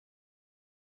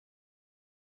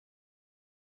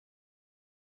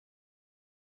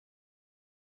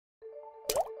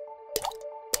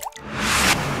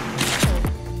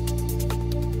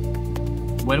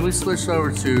When we switched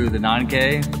over to the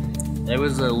 9K, there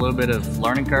was a little bit of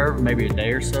learning curve, maybe a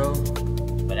day or so.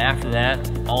 But after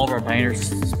that, all of our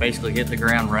painters basically hit the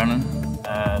ground running.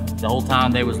 The whole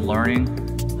time they was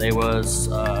learning, there was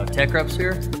tech reps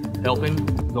here helping,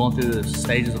 going through the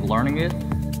stages of learning it.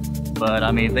 But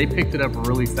I mean, they picked it up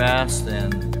really fast,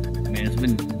 and I mean, it's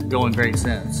been going great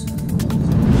since.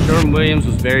 Sherwin-Williams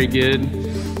was very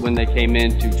good when they came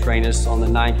in to train us on the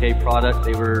 9K product.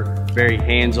 They were very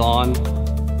hands-on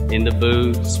in the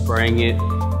booth, spraying it,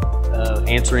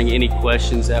 answering any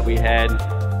questions that we had.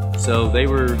 So they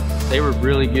were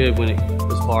really good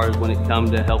as far as when it come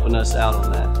to helping us out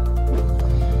on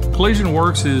that. Collision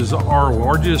Works is our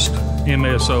largest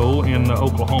MSO in the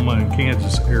Oklahoma and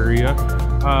Kansas area.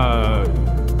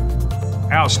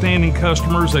 Outstanding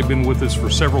customers. They've been with us for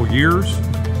several years.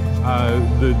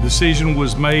 The decision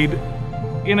was made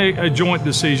in a joint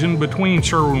decision between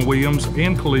Sherwin-Williams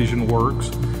and Collision Works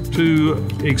to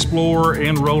explore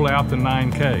and roll out the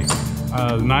 9K.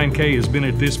 The 9K has been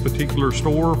at this particular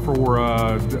store for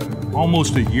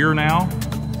almost a year now,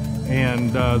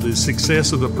 and the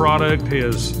success of the product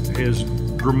has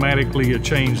dramatically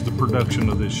changed the production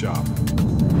of this shop.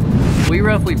 We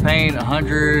roughly paint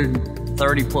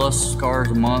 130 plus cars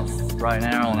a month right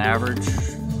now on average,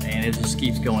 and it just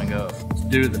keeps going up. It's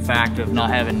due to the fact of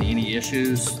not having any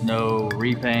issues, no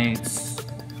repaints,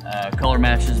 color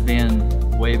matches being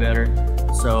way better.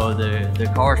 So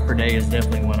the cars per day has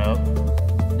definitely went up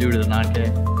due to the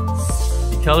 9K.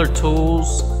 The color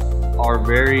tools are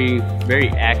very, very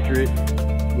accurate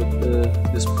with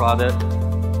this product.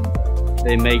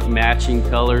 They make matching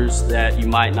colors that you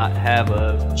might not have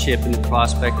a chip in the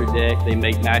prospector deck. They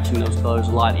make matching those colors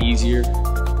a lot easier,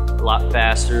 a lot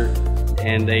faster,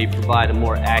 and they provide a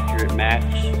more accurate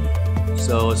match.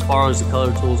 So as far as the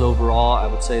color tools overall, I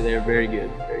would say they're very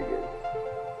good, very good.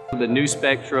 The new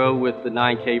Spectro with the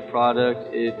 9K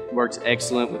product, it works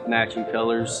excellent with matching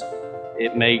colors.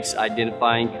 It makes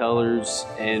identifying colors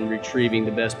and retrieving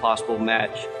the best possible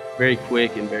match very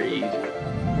quick and very easy.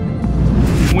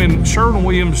 When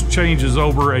Sherwin-Williams changes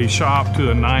over a shop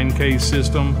to a 9K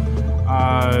system,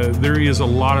 there is a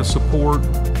lot of support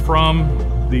from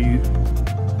the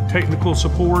technical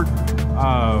support.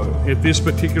 At this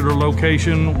particular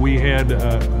location, we had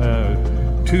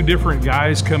 2 different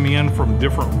guys come in from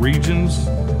different regions.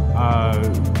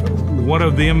 One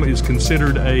of them is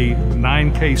considered a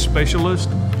 9K specialist.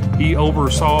 He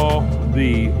oversaw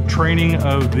the training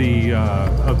of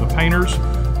the painters.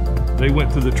 They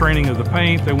went through the training of the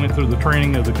paint, they went through the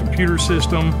training of the computer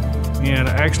system, and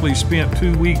actually spent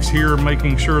 2 weeks here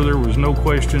making sure there was no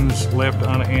questions left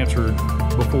unanswered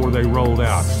before they rolled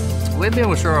out. We've been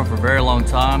with Sherwin for a very long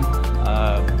time.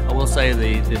 I will say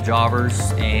the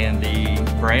jobbers and the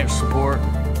branch support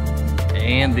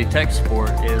and the tech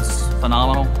support is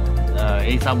phenomenal.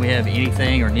 Anytime we have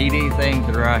anything or need anything,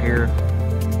 they're out here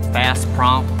fast,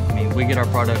 prompt. I mean, we get our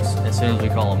products as soon as we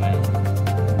call them in.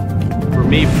 For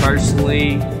me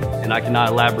personally, and I cannot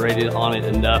elaborate on it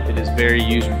enough, it is very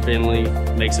user-friendly,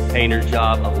 makes a painter's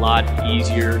job a lot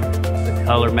easier. The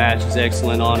color match is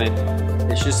excellent on it.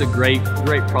 It's just a great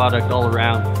product all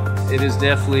around. It is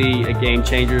definitely a game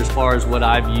changer as far as what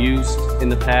I've used in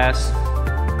the past.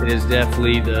 It is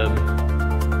definitely the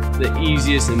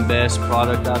easiest and best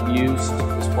product I've used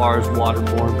as far as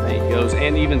waterborne paint goes,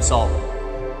 and even solvent.